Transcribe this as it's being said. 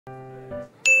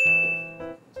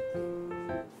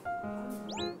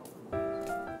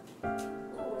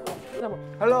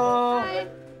Hello. Hi.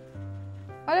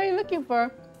 What are you looking for?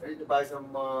 I need to buy some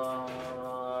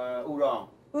udon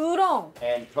Udon.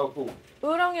 and tofu.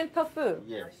 Udon and tofu.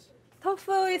 Yes.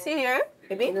 Tofu is here,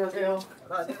 maybe? 안녕하세요.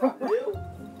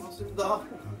 반갑습니다.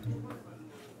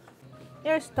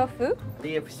 Here's tofu.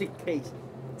 They have 6 cases.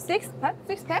 Six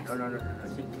packs? No.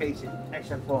 6 cases.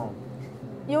 Extra form.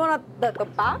 You want the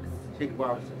box? 6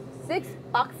 boxes. 6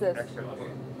 boxes. Extra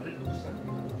form.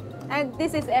 And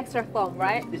this is extra foam,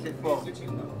 right? This is form.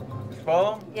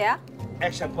 Form. Yeah.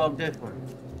 Extra form different.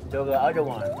 So the other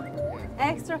one.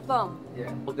 Extra foam.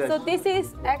 Yeah. So this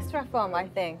is extra foam, I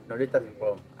think. No, this doesn't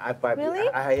form. I buy. Really?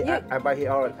 I buy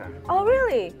here all the time. Oh,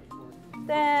 really?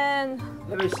 Then,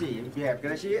 Let me see if you have.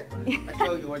 Can I see it? I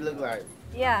show you what it looks like.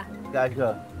 yeah.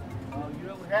 Gotcha. Oh, you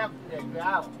don't have that. You're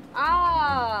out.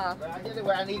 Ah, But I tell you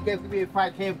what, I need to give me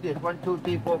 5 cases of this. 1, 2,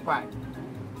 3, 4, 5.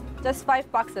 just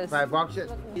 5 boxes. 5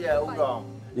 boxes. Yeah, udon.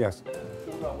 Yes.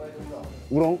 Udon, where's udon?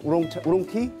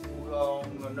 우롱티? Udon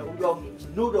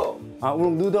noodle. 아,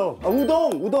 우롱 누들. 아,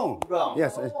 우동. Udon.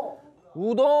 Yes.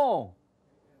 우동.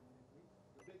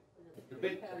 The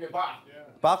big box.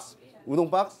 박스. 우동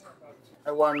박스.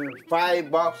 I want 5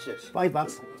 boxes. 5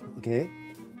 박스. 오케이.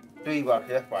 3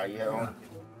 boxes. That's why you have only.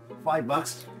 5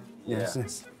 박스. Yeah.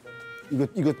 Yes.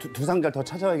 이거 두 상자 더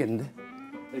찾아야겠는데.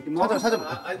 찾아.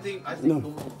 I think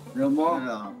No more?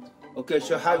 No. Okay,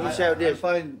 so how you sell this?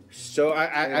 So I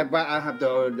have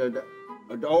the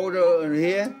order in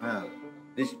here.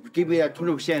 This give me a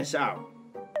 20% off.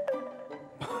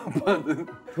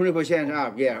 20%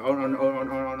 off, yeah, on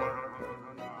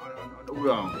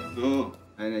udon.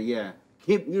 And yeah,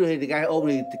 keep usually the guy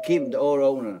opening to keep the old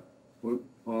owner.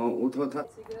 어떡하?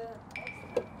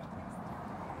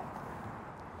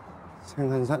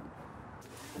 생한산.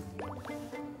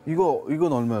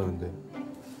 이건 얼마야 근데?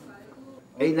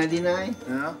 8.99?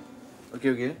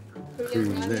 오케이.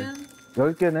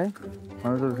 10개네.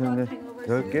 하나 둘 셋 넷.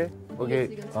 10개.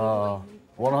 오케이.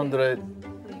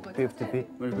 150p.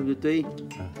 153?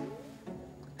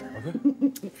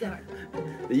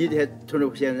 You had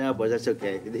 20% off, but that's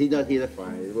okay. He's not here, that's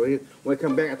fine. When I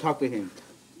come back, I talk to him.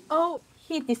 Oh,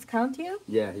 he discount you?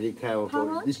 Yeah, he can How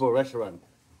much? this for restaurant.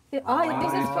 Oh,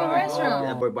 this is for Yeah,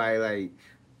 restaurant. but by like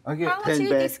오케이. How much 10 he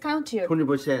back, discount you?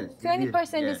 20%.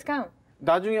 20% Yeah. discount.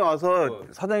 나중에 와서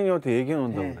사장님한테 얘기해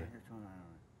놓는다고 그래.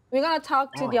 We're gonna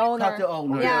talk to the owner. Talk to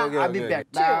owner. Yeah. Okay, I'll be okay. back.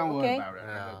 Sure, Don't worry okay. about it.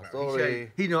 Yeah, He sorry.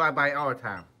 said he know I buy all the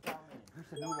time.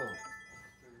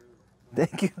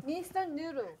 Thank you. Mr.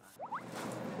 Noodle.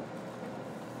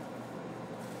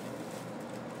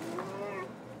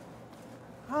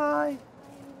 Hi.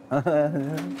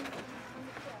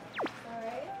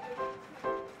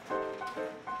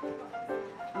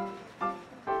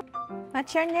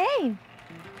 What's your name?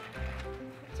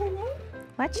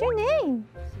 What's your name?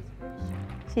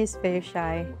 She's very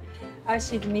shy.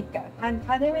 아십니까?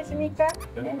 다녀오십니까?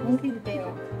 네,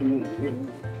 인기주세요.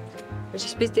 Which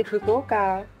is visit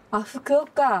Fukuoka.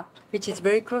 Fukuoka, which is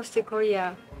very close to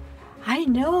Korea. I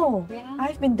know. Yeah.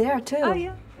 I've been there too. Oh,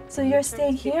 yeah. So you're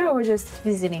staying here or just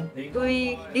visiting?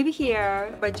 We live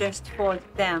here, but just for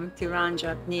them to learn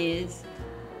Japanese.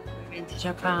 We went to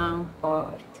Japan for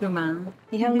 2 months.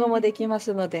 日本語もできま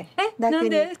すので。なん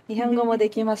で？日本語もで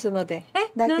きますので。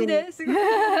なんですごい。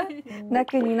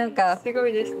楽になんか。すご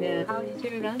いですね。How did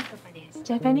you learn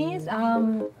Japanese? Japanese?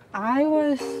 I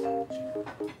was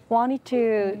wanted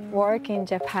to work in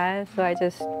Japan, so I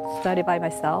just studied by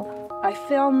myself. I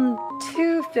filmed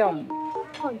 2 films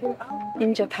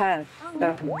in Japan.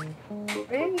 So.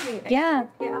 Really? Yeah.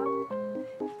 Yeah.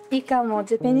 いかも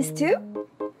Japanese too?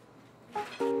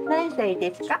 何歳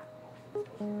ですか？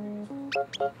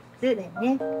そうだよ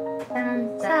ね。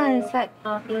3歳。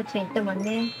幼稚園行ったもん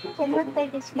ね。何歳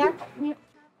ですか？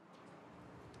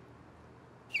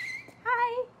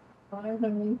 Hi.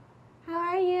 How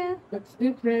are you? That's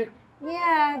different.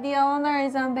 Yeah, the owner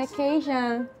is on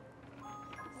vacation.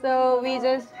 So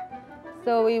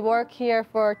we work here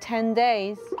for 10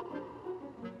 days.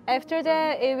 After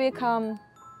that, it will come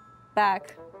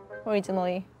back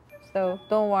originally. So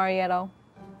don't worry at all.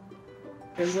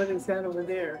 And what is that over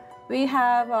there? We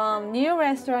have new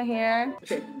restaurant here.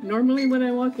 Okay. Normally when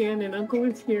I walk in and Uncle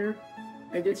is here,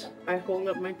 I hold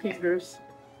up my fingers,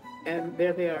 and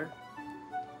there they are.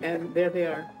 And there they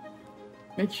are.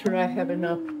 Make sure I have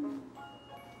enough.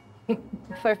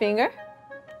 For finger?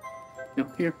 No,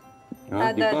 here.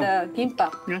 The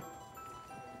gimbap. Yeah.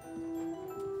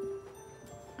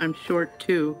 I'm short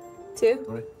 2.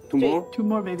 2? 2 more? 2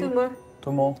 more, baby. 2 more.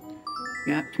 도모.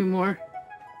 Yeah, 2 more.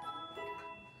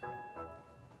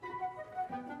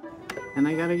 And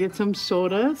I gotta get some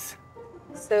sodas.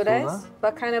 Sodas? Soda?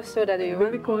 What kind of soda do you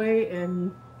want? Koi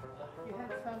and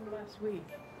sweet.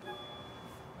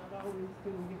 Not always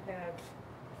do we have.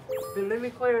 But let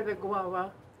me clear the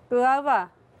guava. Guava.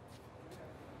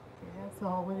 That's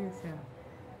always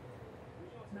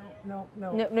No.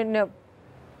 No.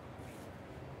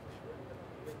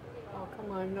 Oh,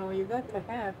 come on, no, you got to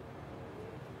have.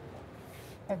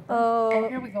 Oh.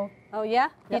 Here we go. Oh yeah?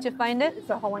 Did you find it? It's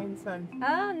a Hawaiian sun.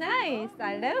 Oh, nice.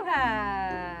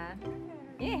 Aloha.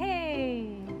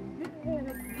 Yay.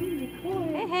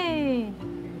 Hey.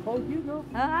 Oh, you go.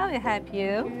 Oh, I will help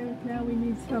you. And now we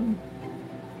need some.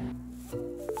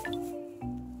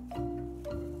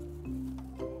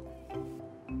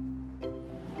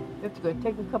 That's good.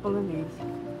 Take a couple of these.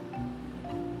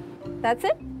 That's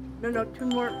it? No, two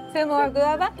more. Two more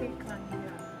guava?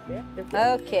 Yeah, that's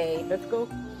it. Okay. Let's go.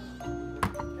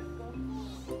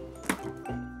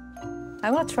 I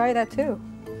want to try that too.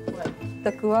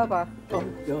 The guava. Oh,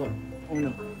 God. Oh,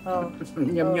 no. Oh.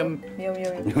 Yum, yum.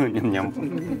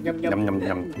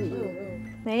 냠냠냠.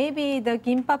 Maybe the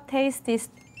gimbap taste is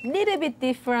a little bit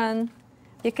different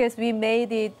because we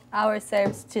made it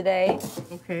ourselves today.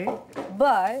 Okay.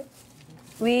 But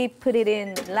we put it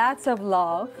in lots of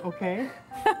love. Okay.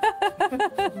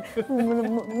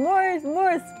 More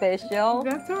special.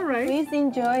 That's all right. Please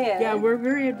enjoy it. Yeah, we're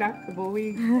very adaptable.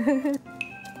 You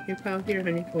found here,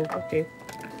 honey. Cool. Okay.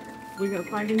 We got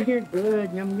find in here.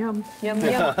 Good. Yum, yum. Yum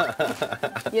yum.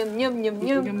 Yum yum yum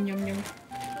yum. Yum, yum, yum.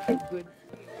 Good.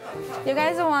 You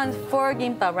guys want 4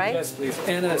 gimbap, right? Yes, please.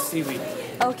 And a seaweed.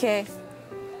 Okay.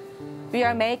 We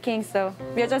are making, so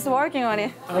we are just working on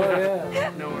it. Oh, yeah.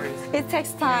 No worries. It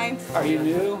takes time. Are you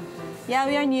new? Yeah,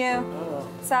 we are new.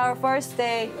 It's our first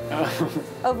day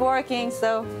of working,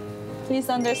 so please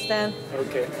understand.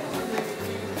 Okay.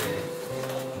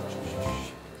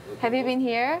 Have you been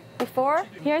here before?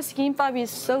 Here's gimbap is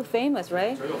so famous,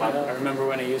 right? I remember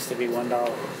when it used to be $1.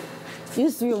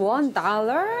 Used to be $1,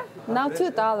 now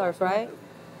 $2, right?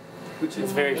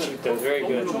 It's very cheap though, very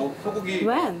good.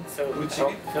 When? So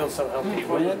feels so healthy.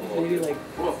 When? Maybe like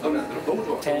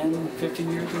 10,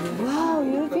 15 years ago? Wow,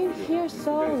 you've been here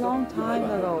so long time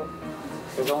ago.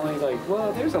 There's only like,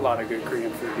 well, there's a lot of good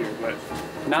Korean food here, but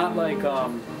not like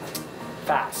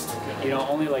fast. You know,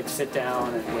 only like sit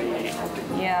down and wait.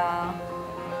 Yeah.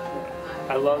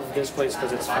 I love this place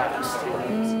because it's fast. You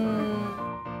know?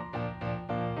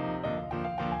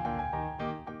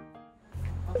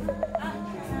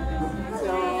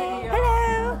 Hello.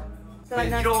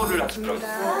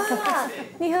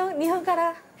 日本か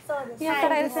らい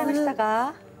らっしゃいました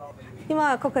か？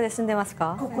今はここで住んでます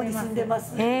か？ここに住んでま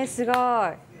す。すごい。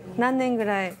何年ぐ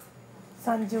らい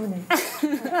30年。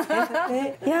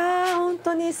いやー本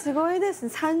当にすごいです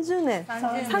ね。30年。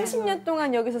30년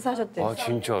동안 여기서 사셨대요. 아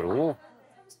진짜로?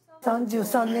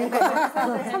 33年から。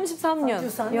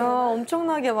 33년. 야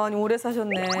엄청나게 많이 오래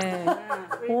사셨네.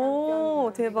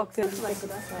 오 대박.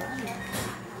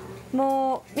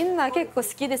 뭐みんな結構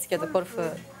好きですけどゴルフ。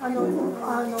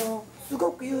す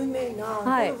ごく有名なゴ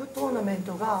ルフトーナメン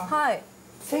トが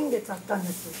先月あったんで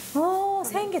す。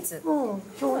先月。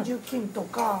標準金と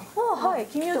か。はい、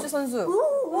김효주 선수。来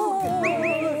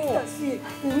たし、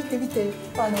見て。見て。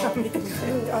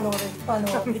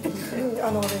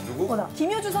ほら。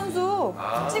김효주 선수.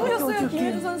 찍으셨어요,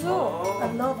 김효주 선수. I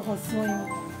love her swing.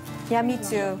 Yeah, me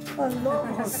too. I love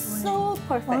her swing. So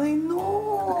perfect. I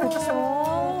know.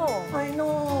 그렇죠. I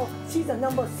know. She's the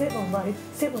number 7, right?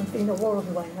 7th in the world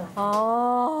right now.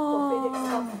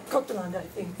 아. Scotland, I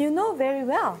think. You know very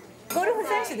well. ゴルフ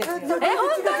選手ですよ。本当に？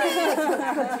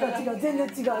違う、全然違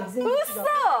う。嘘。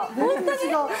本当に？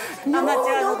アマチ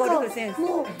ュアのゴルフ選手。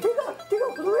もう手が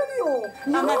震えるよ。ア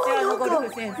マチュアのゴル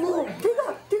フ選手。もう手が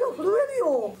震える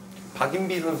よ。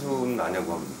 박인비 선수는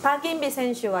아냐고 합니다. 박인비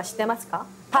선수は知ってますか?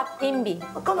 박인비.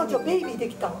 彼女ベイビーで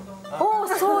きた。お、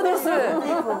そうです。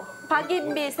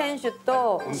박인비選手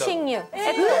と親友。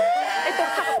彼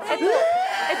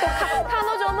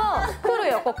女も来る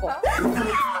よここ。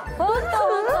本当。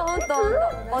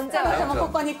언제私もこ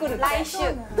こに来る。来週。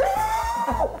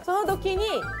その時に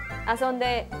遊ん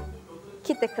で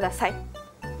来てください。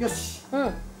よし。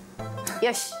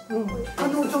よし。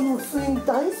彼女のスイング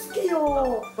大好き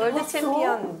よ。ワールドチャンピオ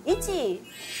ン1位。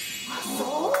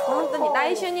本当に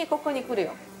来週にここに来る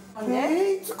よ。い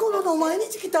つ来るの？毎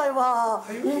日来たいわ。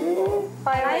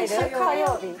来週火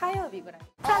曜日ぐらい。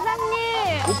사장님.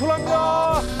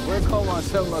 오픈합니다. 웰컴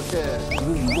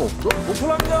사용하는. 이거 없어?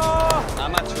 오픈합니다.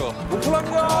 아마추어.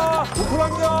 오픈합니다.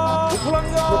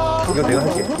 이거 내가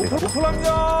할게. 오픈합니다.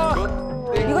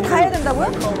 이거 다 해야 된다고요?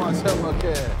 웰컴 사용하는.